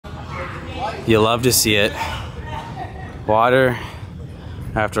You love to see it. Water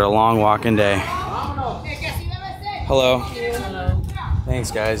after a long walking day. Hello. Hello.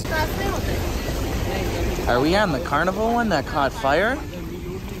 Thanks, guys. Are we on the carnival one that caught fire?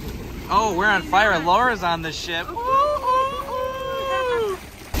 Oh, we're on fire. Laura's on the ship.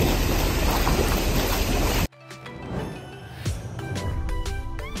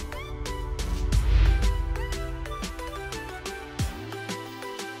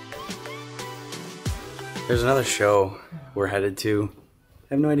 There's another show we're headed to.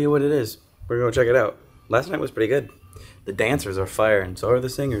 I have no idea what it is. We're gonna go check it out. Last night was pretty good. The dancers are fire, and so are the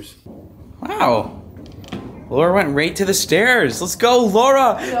singers. Wow. Laura went right to the stairs. Let's go,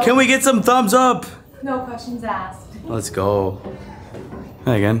 Laura. Can we get some thumbs up? No questions asked. Let's go.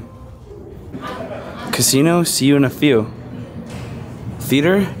 Hi again. Casino, see you in a few.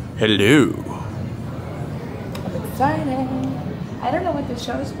 Theater, hello. I'm excited. I don't know what this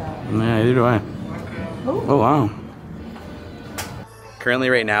show's about. Yeah, neither do I. Ooh. Oh, wow. Currently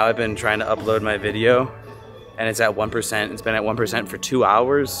right now I've been trying to upload my video and it's at 1%. It's been at 1% for 2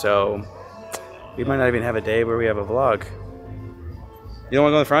 hours, so we might not even have a day where we have a vlog. You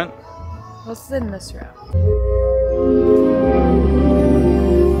don't want to go in the front? We'll sit in this room.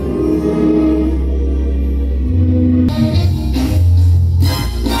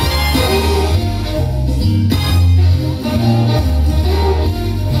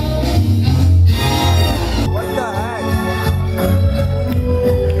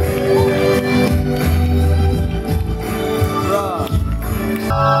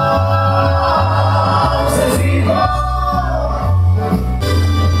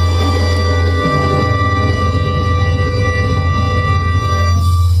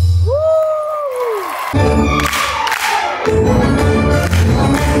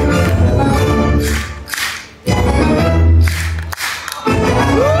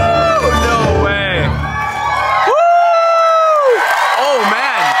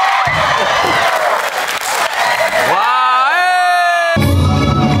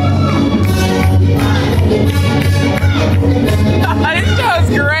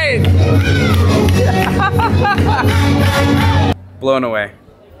 Blown away.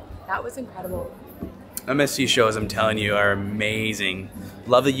 That was incredible. MSC shows, I'm telling you, are amazing.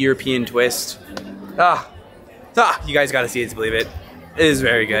 Love the European twist. You guys gotta see it to believe it. It is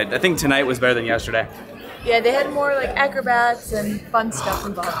very good. I think tonight was better than yesterday. Yeah, they had more like acrobats and fun stuff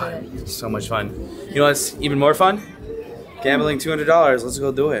involved in it. So much fun. You know what's even more fun? Gambling $200. Let's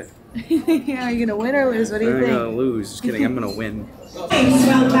go do it. Yeah, are you gonna win or lose? What do you think? I'm gonna lose. Just kidding. I'm gonna win.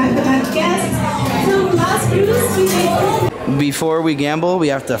 Before we gamble, we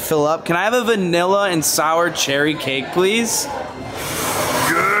have to fill up. Can I have a vanilla and sour cherry cake, please?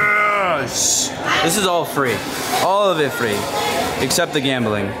 Yes! This is all free. All of it free. Except the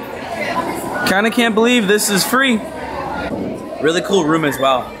gambling. Kinda can't believe this is free. Really cool room as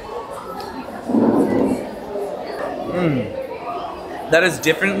well. That is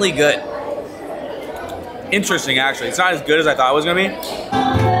differently good. Interesting, actually. It's not as good as I thought it was gonna be.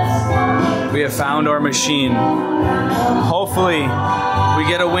 We have found our machine. Hopefully, we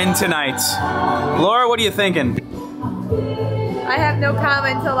get a win tonight. Laura, what are you thinking? I have no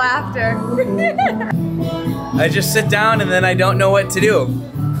comment till after. I just sit down and then I don't know what to do.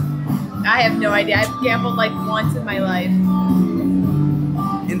 I have no idea. I've gambled like once in my life.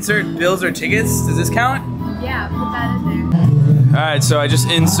 Insert bills or tickets. Does this count? Yeah, put that in there. Alright, so I just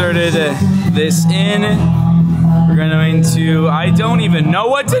inserted this in. We're going to, I don't even know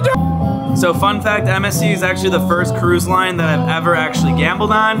what to do. So fun fact, MSC is actually the first cruise line that I've ever actually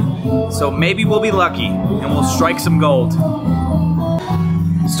gambled on. So maybe we'll be lucky and we'll strike some gold.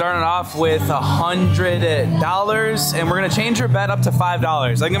 Starting off with $100 and we're gonna change our bet up to $5.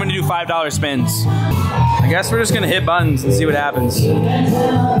 I think I'm gonna do $5 spins. I guess we're just gonna hit buttons and see what happens.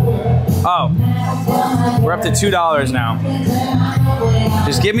 Oh, we're up to $2 now.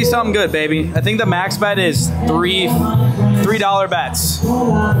 Just give me something good, baby. I think the max bet is $3 bets.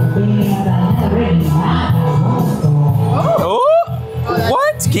 Oh,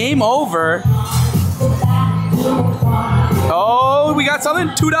 what? Game over. Oh, we got something?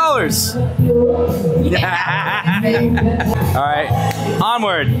 $2. All right,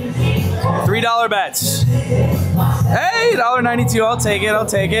 onward. $3 bets. Hey, $1.92. I'll take it. I'll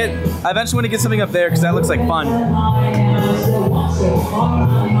take it. I eventually want to get something up there because that looks like fun.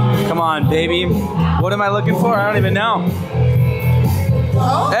 Come on, baby. What am I looking for? I don't even know.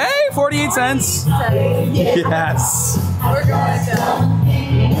 Hey, 48 cents. Yes. We're going down.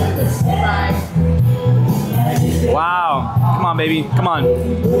 Wow. Come on, baby. Come on.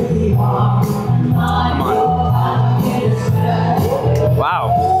 Come on.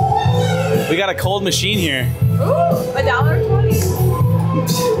 Wow. We got a cold machine here. Ooh,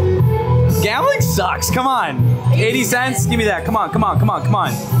 $1.20. Gambling sucks. Come on. 80 cents. Give me that. Come on, come on, come on, come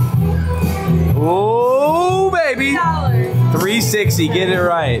on. Oh, baby. $3. 360. Get it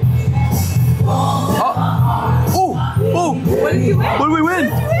right. Oh. Ooh. Ooh. What did you win? What did we win?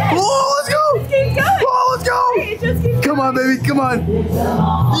 Oh, let's go. It keeps going. Oh, let's go. It just keeps Come on, baby. Come on.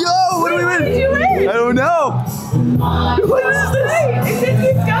 Yo, what did we win? What did you win? I don't know. What is this? It just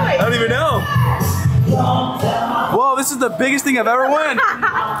keeps going. I don't even know. Whoa, this is the biggest thing I've ever won.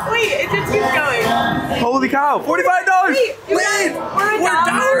 Wait, it just keeps going. Holy cow. $45. Wait, Wait. we're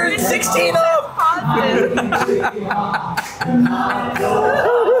 $1.16 up.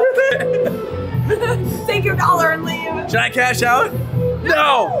 Take your dollar and leave. Should I cash out?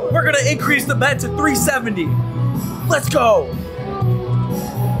 No! We're gonna increase the bet to 370. Let's go!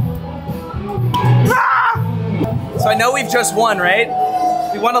 Ah! So I know we've just won, right?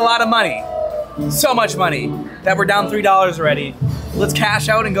 We won a lot of money. So much money that we're down $3 already. Let's cash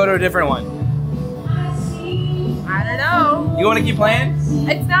out and go to a different one. I don't know. You wanna keep playing?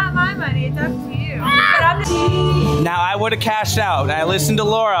 It's not my money, it's up to you. But I'm Now I would have cashed out. I listened to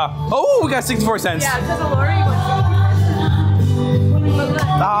Laura. Oh, we got 64 cents. yeah, because of Laura, you went 60%.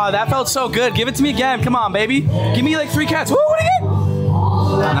 Ah, that felt so good. Give it to me again. Come on, baby. Give me like 3 cats. Woo, what again?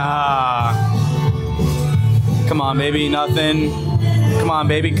 Ah. Come on, baby. Nothing. Come on,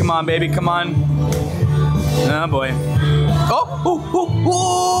 baby. Come on, baby. Come on. Oh, boy. Oh, oh, oh,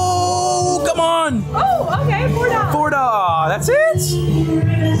 oh. Come on. Oh, okay, $4. $4. That's it?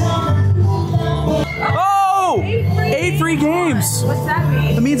 Oh! 8 free games. What's that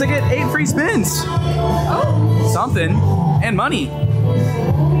mean? That means I get 8 free spins. Oh, Something. And money.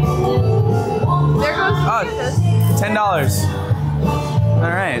 there goes Kansas. $10. All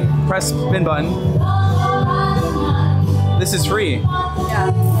right. Press spin button. This is free.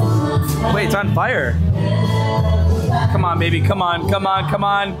 Yeah. Wait, it's on fire. Come on, baby. Come on. Come on. Come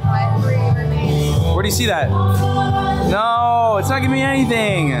on. My free remains. Where do you see that? No, it's not giving me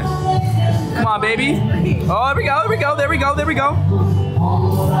anything. Come on, baby. Oh, there we go. There we go. There we go. There we go.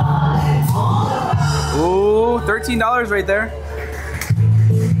 Ooh, $13 right there.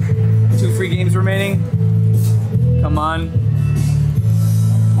 2 free games remaining. Come on.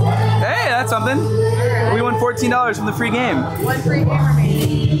 Hey, that's something. We won $14 from the free game. 1 free game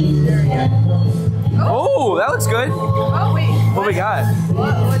remaining. There we go. Oh, that looks good. Oh, wait. What we got?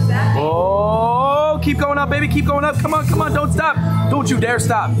 What's that? Oh, keep going up, baby. Keep going up. Come on, come on. Don't stop. Don't you dare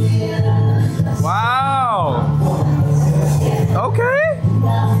stop. Wow. Okay.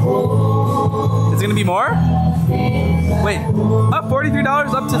 Is it going to be more? Wait. Up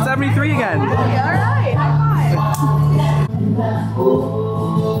 $43, up to 73 again. Hey, all right. High five.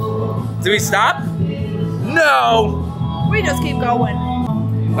 Do we stop? No. We just keep going.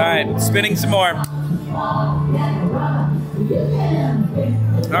 All right, spinning some more.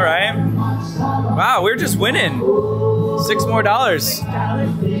 All right. Wow, we're just winning. $6 more.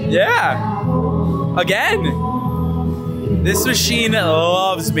 Yeah. Again. This machine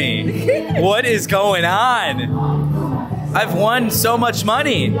loves me. What is going on? I've won so much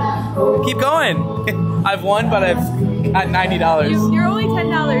money. Keep going. I've won, but I've got $90. You're only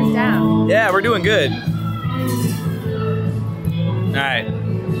 $10 down. Yeah, we're doing good. All right.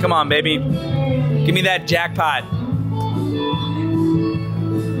 Come on, baby. Give me that jackpot.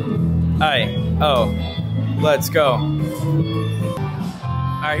 All right. Oh, let's go. All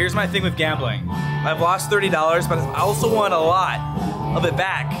right, here's my thing with gambling. I've lost $30, but I also won a lot of it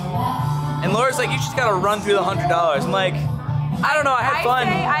back. And Laura's like, you just gotta run through the $100. I'm like, I don't know, I had fun.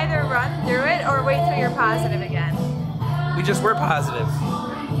 I say either run through it or wait till you're positive again. We just were positive.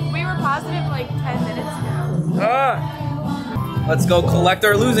 We were positive like 10 minutes ago. Let's go collect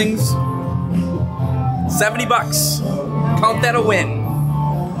our losings. $70. Count that a win.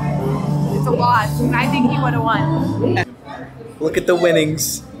 It's a loss, and I think he would have won. Look at the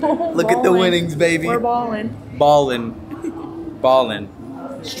winnings. Look at the winnings, baby. We're balling. Ballin'. Ballin'.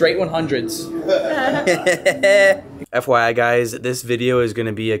 Straight 100s. FYI, guys, this video is going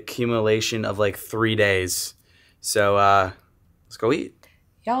to be accumulation of like 3 days. So, let's go eat.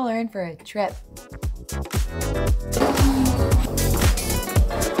 Y'all are in for a trip.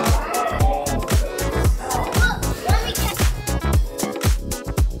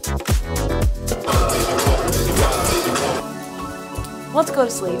 Let's go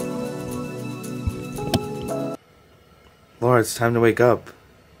to sleep. Laura, it's time to wake up.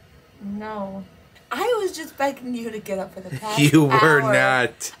 No. I was just begging you to get up for the past You were hour.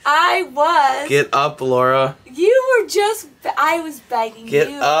 not. I was. Get up, Laura. You were just. I was begging you. Get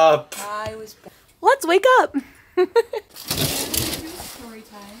up. I was. Let's wake up. Story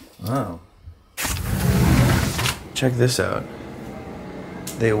time. Oh. check this out.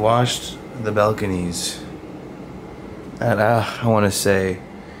 They washed the balconies at, I want to say,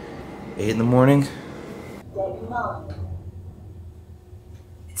 8 in the morning.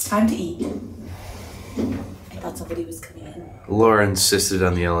 It's time to eat. I thought somebody was coming in. Laura insisted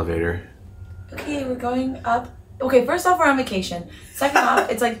on the elevator. Okay, we're going up. Okay, first off, we're on vacation. Second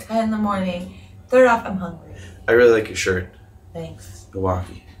off, it's like 10 in the morning. Third off, I'm hungry. I really like your shirt. Thanks.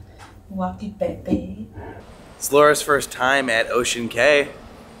 Milwaukee. Milwaukee, baby. It's Laura's first time at Ocean Cay.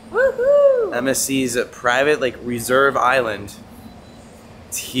 Woohoo! MSC's a private, like, reserve island.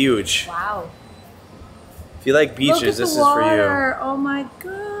 It's huge. Wow. If you like beaches, this is for you. Oh my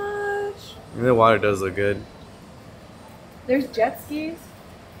gosh. The water does look good. There's jet skis.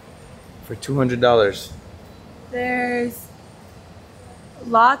 For $200. There's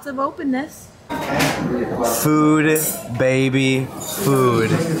lots of openness. Food, baby, food.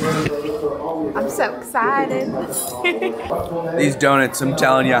 I'm so excited. These donuts, I'm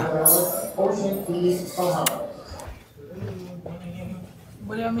telling ya. What do you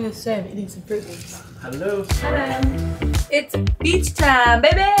want me to say? I'm eating some fruit loops. Hello. Hello. It's beach time,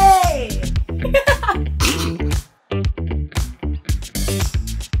 baby!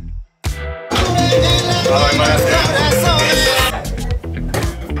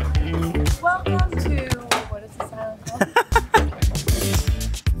 Welcome to, what is this island called?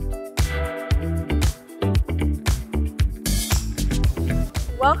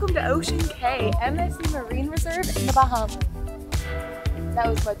 Welcome to Ocean Cay, MSC Marine Reserve in the Bahamas. That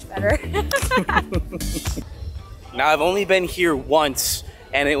was much better. Now, I've only been here once,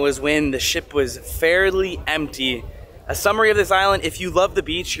 and it was when the ship was fairly empty. A summary of this island: if you love the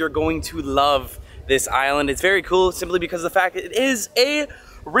beach, you're going to love this island. It's very cool simply because of the fact that it is a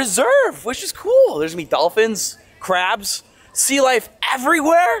reserve, which is cool. There's gonna be dolphins, crabs, sea life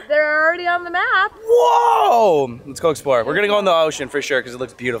everywhere. They're already on the map. Whoa! Let's go explore. We're gonna go in the ocean for sure because it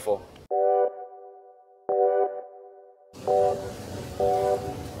looks beautiful.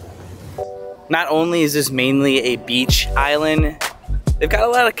 Not only is this mainly a beach island, they've got a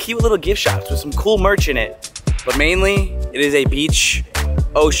lot of cute little gift shops with some cool merch in it. But mainly, it is a beach,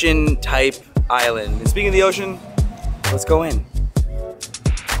 ocean type island. And speaking of the ocean, let's go in.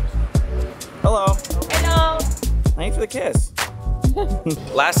 Hello. Hello. Thanks for the kiss.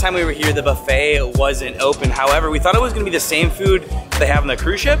 Last time we were here, the buffet wasn't open. However, we thought it was gonna be the same food they have on the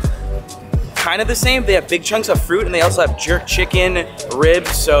cruise ship. Kind of the same. They have big chunks of fruit and they also have jerk chicken,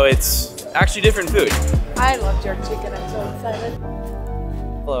 ribs, so it's actually different food. I love jerk chicken, I'm so excited.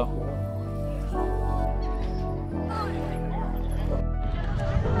 Hello.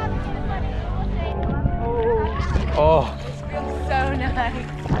 Oh. This feels so nice.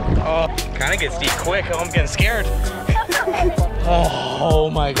 Oh, kind of gets deep quick. I'm getting scared. Oh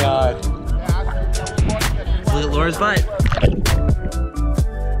my God. Look at Laura's butt.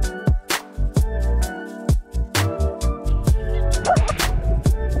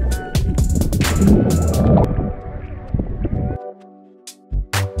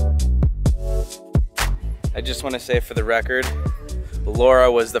 I just want to say for the record,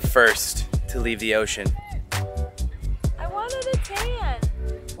 Laura was the first to leave the ocean. I wanted a tan.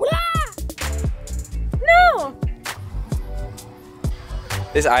 No!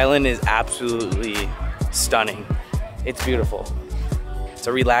 This island is absolutely stunning. It's beautiful. It's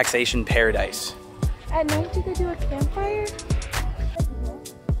a relaxation paradise. At night, do they do a campfire?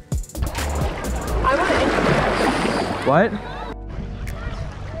 I want to. What?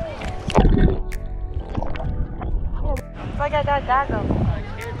 I got that dago.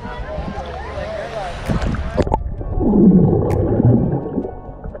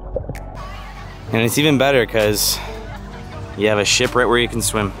 And it's even better because you have a ship right where you can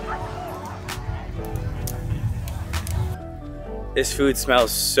swim. This food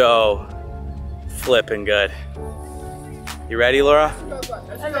smells so flippin' good. You ready, Laura?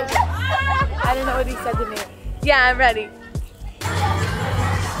 I don't know what he said to me. Yeah, I'm ready.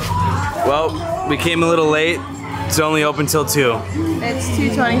 Well, we came a little late. It's only open till 2. It's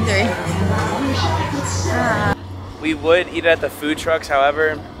 2:23. We would eat at the food trucks,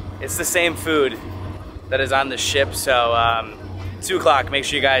 however, it's the same food that is on the ship, so 2 o'clock, make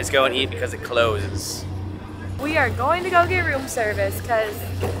sure you guys go and eat because it closes. We are going to go get room service because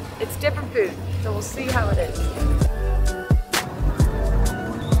it's different food, so we'll see how it is.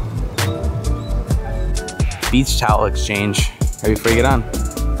 Beach towel exchange. Ready before you get on?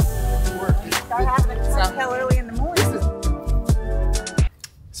 Start having a cocktail early in the morning.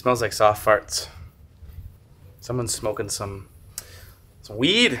 Smells like soft farts. Someone's smoking some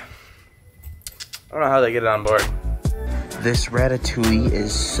weed. I don't know how they get it on board. This ratatouille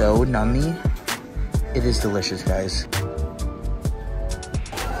is so nummy. It is delicious, guys.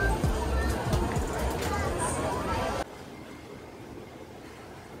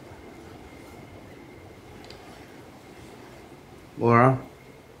 Laura?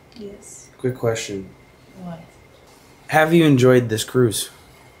 Yes. Quick question. What? Have you enjoyed this cruise?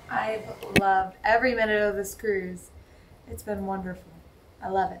 I've loved every minute of this cruise. It's been wonderful. I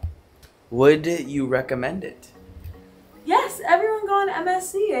love it. Would you recommend it? Yes, everyone go on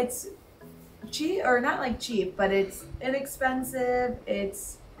MSC. It's cheap, or not like cheap, but it's inexpensive.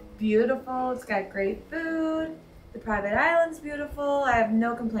 It's beautiful. It's got great food. The private island's beautiful. I have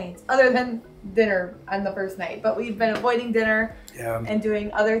no complaints other than dinner on the first night. But we've been avoiding dinner and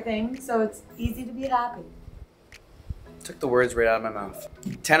doing other things, so it's easy to be happy. Took the words right out of my mouth.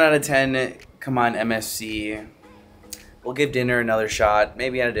 10 out of 10. Come on, MSC. We'll give dinner another shot.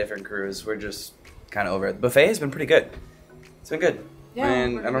 Maybe on a different cruise. We're just kind of over it. The buffet has been pretty good. It's been good. Yeah,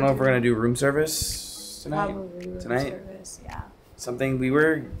 and I don't know if we're gonna do room service tonight. Probably room service. Yeah.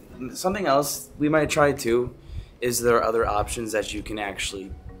 Something else we might try too. Is there other options that you can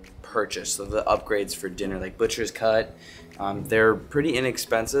actually purchase? So the upgrades for dinner, like butcher's cut, they're pretty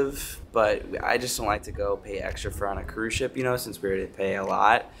inexpensive, but I just don't like to go pay extra for on a cruise ship, you know, since we already pay a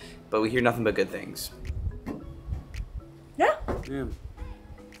lot. But we hear nothing but good things. Yeah. Yeah.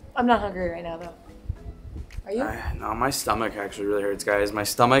 I'm not hungry right now, though. Are you? No, my stomach actually really hurts, guys.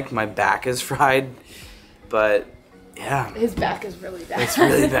 My back is fried, but yeah. His back is really bad. It's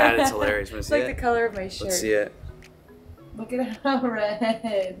really bad. It's hilarious. Wanna It's see like it? the color of my shirt. Let's see it. Look at how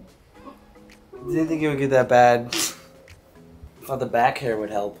red. Didn't think it would get that bad. Thought the back hair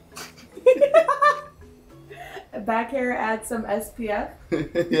would help. Back hair adds some SPF.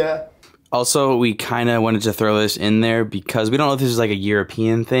 Yeah. Also, we kind of wanted to throw this in there because we don't know if this is like a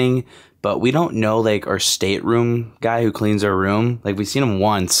European thing, but we don't know like our stateroom guy who cleans our room. Like we've seen him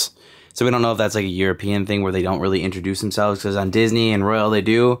once, so we don't know if that's like a European thing where they don't really introduce themselves, because on Disney and Royal they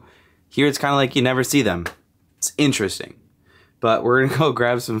do. Here it's kind of like you never see them. It's interesting. But we're gonna go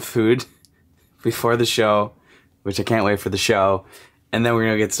grab some food before the show, which I can't wait for the show, and then we're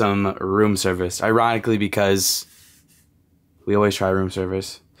gonna get some room service. Ironically, because we always try room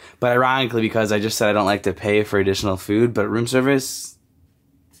service. But ironically, because I just said I don't like to pay for additional food, but room service,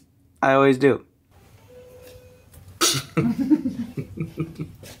 I always do.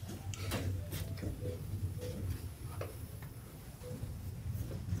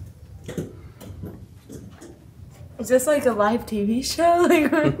 Is this like a live TV show?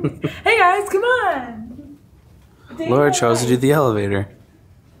 Like, hey guys, come on! Laura chose to do the elevator.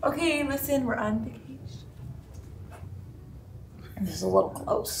 Okay, listen, we're on vacation. And this is a little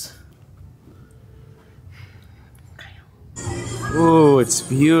close. Ooh, it's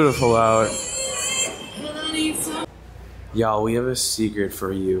beautiful out. Y'all, we have a secret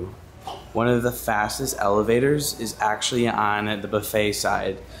for you. One of the fastest elevators is actually on the buffet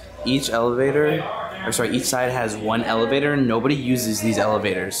side. Each side has one elevator. Nobody uses these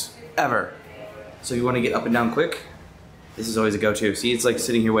elevators, ever. So if you want to get up and down quick, this is always a go-to. See, it's like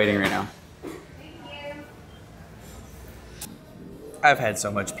sitting here waiting right now. I've had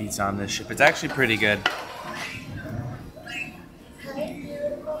so much pizza on this ship. It's actually pretty good.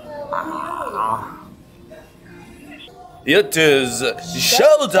 It is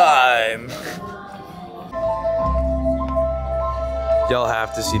showtime! Y'all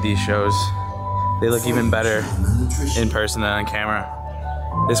have to see these shows. They look even better in person than on camera.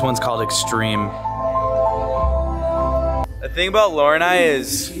 This one's called Extreme. The thing about Laura and I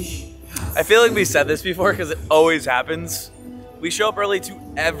is, I feel like we said this before because it always happens. We show up early to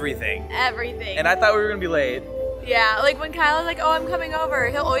everything. Everything. And I thought we were gonna be late. Yeah, like when Kyle's like, oh, I'm coming over,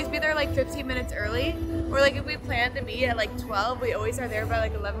 he'll always be there like 15 minutes early. Or like if we plan to meet at like 12, we always are there by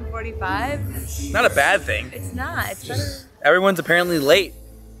like 11:45. Not a bad thing. It's not. It's better. Everyone's apparently late.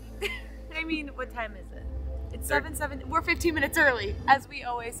 I mean, what time is it? It's 7:07. We're 15 minutes early, as we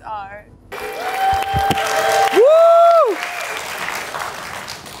always are. Woo!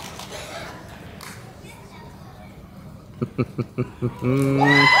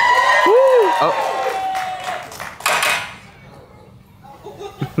 Oh.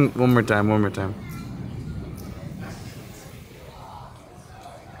 One more time, one more time.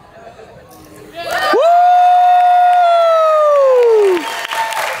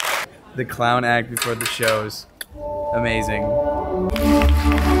 The clown act before the shows. Amazing.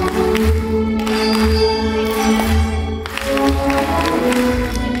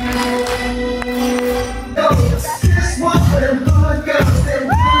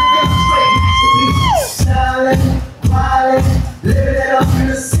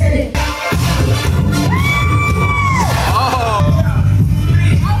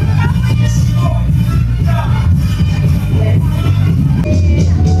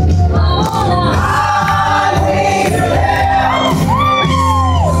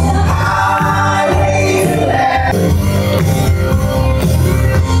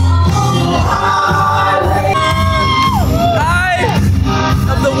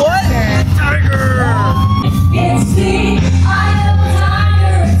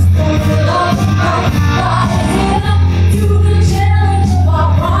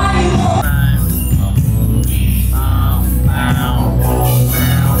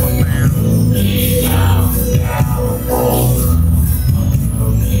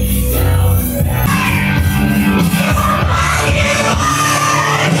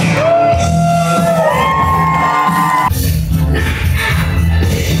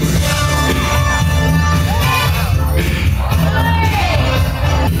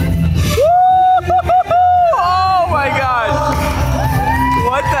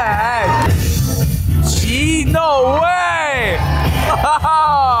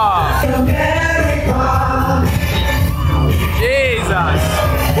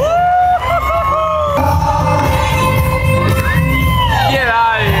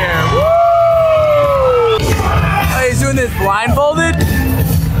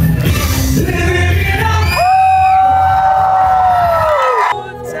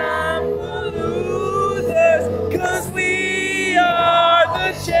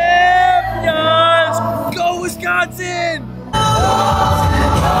 Hansen!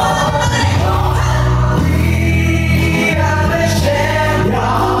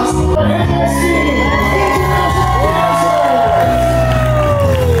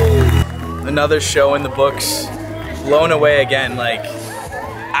 Another show in the books. Blown away again, like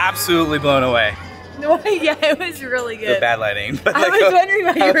absolutely blown away. No, yeah, it was really good. The bad lighting. But I was wondering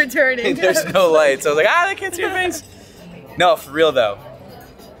why you were turning. There's no lights. I was like, they can't see your face. No, for real though.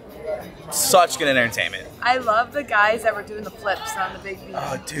 Such good entertainment. I love the guys that were doing the flips on the big beach.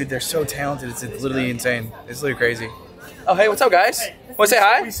 Oh, dude, they're so talented. It's literally insane. It's literally crazy. Oh, hey, what's up, guys? Want to say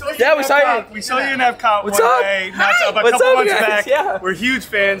hi? We saw you in Epcot What's one up? day, a What's couple up, months guys? back. Yeah. We're huge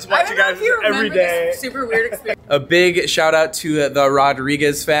fans. Watch you guys every day. Super weird experience. A big shout out to the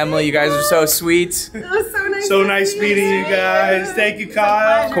Rodriguez family. You guys are so sweet. It was so nice. So nice meeting you guys. Thank you,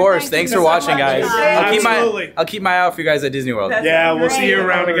 Kyle. Of course. Thanks for watching, guys. I'll keep my eye out for you guys at Disney World. Yeah, we'll see you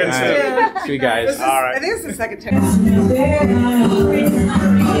around again soon. See you guys. All right. I think it's the second time.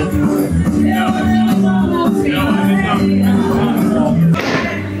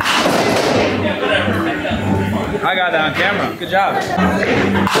 I got that on camera. Good job.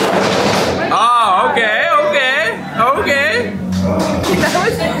 Oh, okay.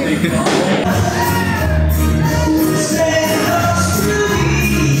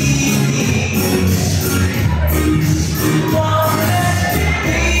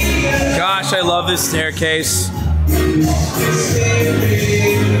 Gosh, I love this staircase.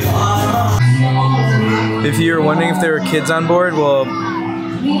 If you were wondering if there were kids on board, well,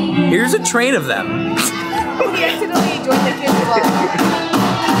 here's a train of them. We accidentally joined the kids club.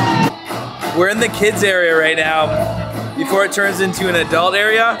 We're in the kids area right now before it turns into an adult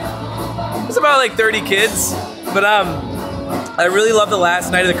area. It's about like 30 kids, but I really love the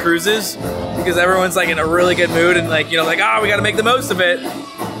last night of the cruises because everyone's like in a really good mood and like, we gotta make the most of it.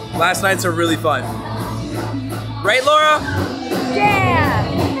 Last nights are really fun. Right, Laura? Yeah!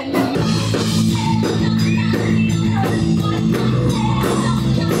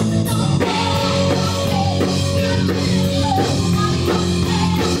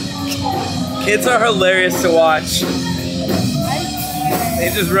 Kids are hilarious to watch. They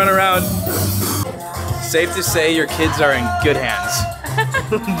just run around. Safe to say your kids are in good hands.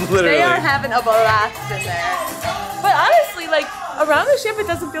 Literally. They are having a blast in there. But honestly, like, around the ship, it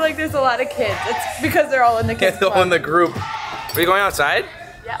doesn't feel like there's a lot of kids. It's because they're all in the kids club. They're all in the group. Are you going outside?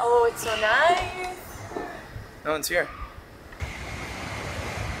 Yeah, oh, it's so nice. No one's here.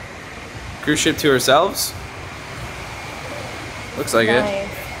 Cruise ship to ourselves? Looks like it.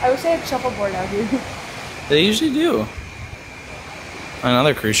 I wish they had shuffleboard out here. They usually do. On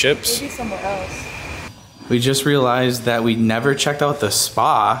other cruise ships. Maybe somewhere else. We just realized that we never checked out the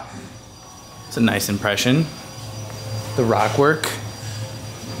spa. It's a nice impression. The rock work.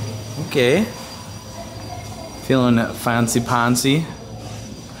 Okay. Feeling fancy pantsy.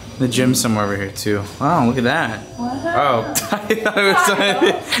 The gym somewhere over here too. Wow, look at that. Wow. Oh, I thought it was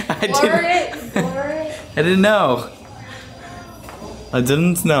I didn't know. I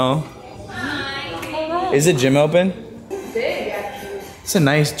didn't know. Is the gym open? It's a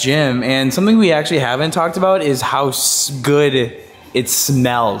nice gym, and something we actually haven't talked about is how good it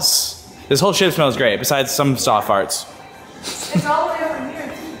smells. This whole ship smells great, besides some soft farts. It's all the way over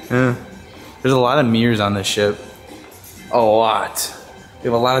here. Yeah. There's a lot of mirrors on this ship. A lot. We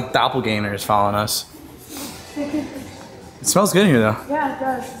have a lot of doppelgangers following us. It smells good in here, though. Yeah, it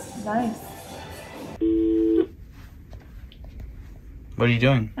does. It's nice. What are you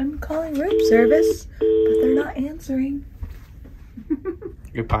doing? I'm calling room service, but they're not answering.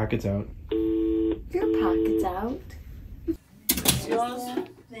 Your pocket's out. Your pocket's out. Yours?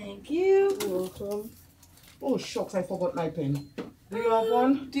 Thank you. Welcome. Oh, shucks, I forgot my pen. Do you have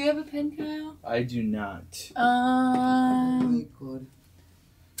one? Do you have a pen, Kyle? I do not. Very good.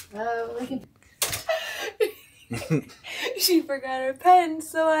 We can. She forgot her pen,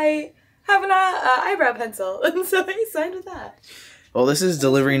 so I have an eyebrow pencil, and so I signed with that. Well, this is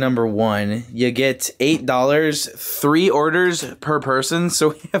delivery number 1. You get $8, 3 orders per person, so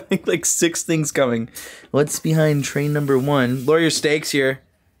we have like 6 things coming. What's behind train number 1? Laura, your steak's here.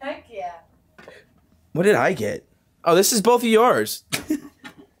 Heck yeah. What did I get? Oh, this is both of yours.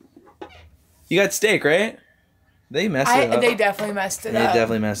 You got steak, right? They messed it up. They definitely messed it They up.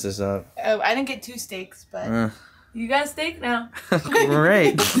 definitely messed this up. I didn't get 2 steaks, but you got a steak now.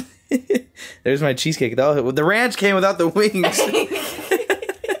 Great. There's my cheesecake. The ranch came without the wings.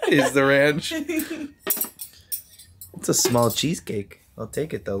 Is the ranch. It's a small cheesecake. I'll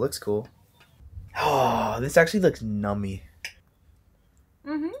take it though. Looks cool. Oh, this actually looks nummy.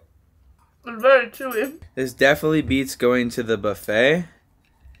 Mm-hmm. It's very chewy. This definitely beats going to the buffet.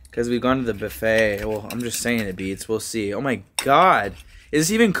 Because we've gone to the buffet. Well, I'm just saying it beats. We'll see. Oh my god. Is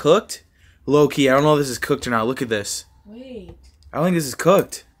this even cooked? Low key, I don't know if this is cooked or not. Look at this. Wait. I don't think this is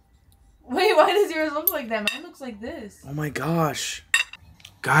cooked. Wait, why does yours look like that? Mine looks like this. Oh my gosh.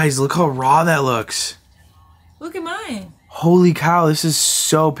 Guys, look how raw that looks. Look at mine. Holy cow, this is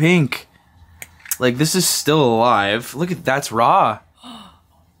so pink. Like, this is still alive. Look at that's raw.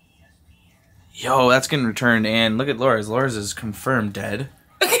 Yo, that's getting returned. And look at Laura's. Laura's is confirmed dead.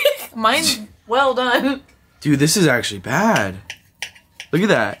 Mine's well done. Dude, this is actually bad. Look at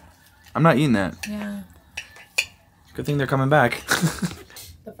that. I'm not eating that. Yeah. Good thing they're coming back.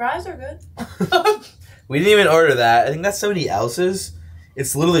 The fries are good. We didn't even order that. I think that's somebody else's.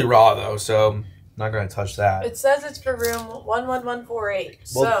 It's literally raw, though, so I'm not going to touch that. It says it's for room 11148.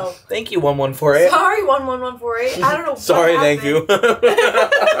 Well, so. Thank you, 1148. Sorry, 11148. I don't know. Sorry, thank you.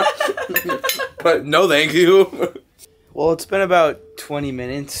 But no, thank you. Well, it's been about 20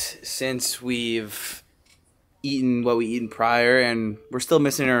 minutes since we've eaten what we eaten prior, and we're still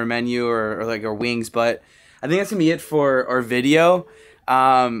missing our menu or like our wings, but I think that's going to be it for our video.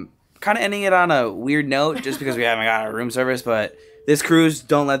 Kind of ending it on a weird note just because we haven't got our room service, but this cruise,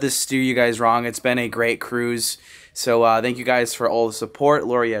 don't let this steer you guys wrong. It's been a great cruise. So thank you guys for all the support.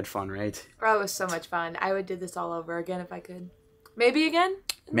 Laura, you had fun, right? Oh, it was so much fun. I would do this all over again if I could. Maybe again?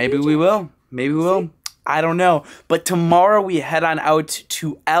 Maybe we will. Maybe we will. I don't know. But tomorrow we head on out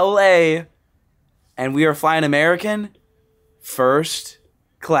to LA and we are flying American first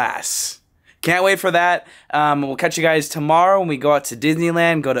class. Can't wait for that. We'll catch you guys tomorrow when we go out to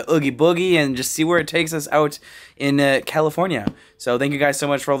Disneyland, go to Oogie Boogie, and just see where it takes us out in California. So thank you guys so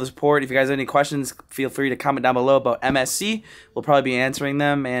much for all the support. If you guys have any questions, feel free to comment down below about MSC. We'll probably be answering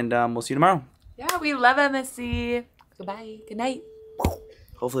them, and we'll see you tomorrow. Yeah, we love MSC. Goodbye. Good night.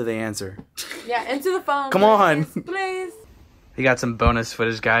 Hopefully they answer. Yeah, into the phone. Come on. Please. We got some bonus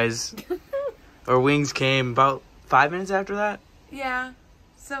footage, guys. Our wings came about 5 minutes after that. Yeah.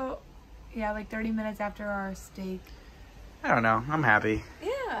 So, yeah, like 30 minutes after our steak. I don't know. I'm happy.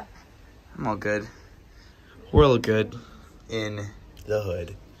 Yeah. I'm all good. We're all good in the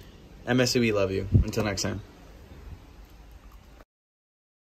hood. MSC, we love you. Until next time.